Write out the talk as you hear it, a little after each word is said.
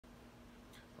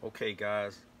Okay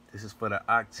guys, this is for the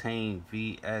Octane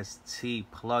VST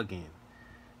plugin.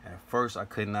 At first I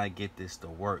could not get this to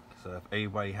work, so if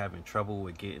everybody having trouble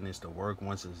with getting this to work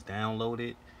once it's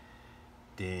downloaded,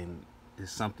 then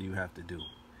it's something you have to do.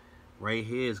 Right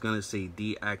here is going to say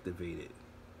deactivated.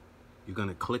 You're going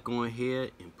to click on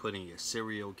here and put in your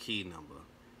serial key number.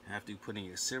 After you put in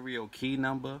your serial key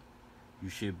number, you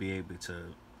should be able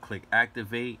to click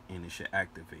activate and it should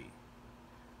activate.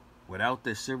 Without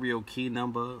the serial key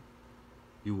number,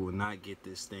 you will not get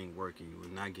this thing working. You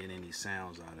will not get any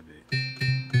sounds out of it.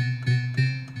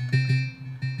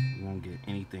 You won't get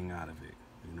anything out of it.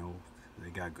 You know, they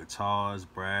got guitars,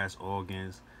 brass,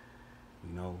 organs,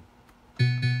 you know.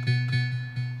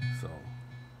 So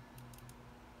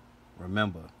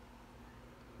remember,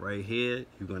 right here,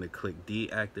 you're going to click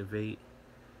deactivate.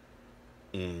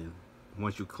 And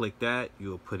once you click that,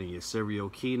 you'll put in your serial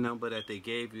key number that they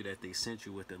gave you, that they sent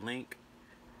you with the link.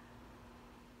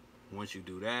 Once you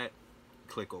do that,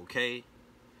 click OK,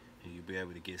 and you'll be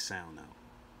able to get sound out.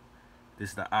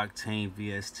 This is the Octane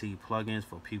VST plugins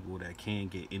for people that can't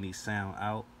get any sound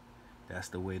out. That's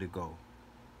the way to go.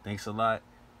 Thanks a lot.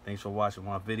 Thanks for watching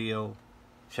my video.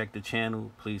 Check the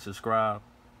channel. Please subscribe.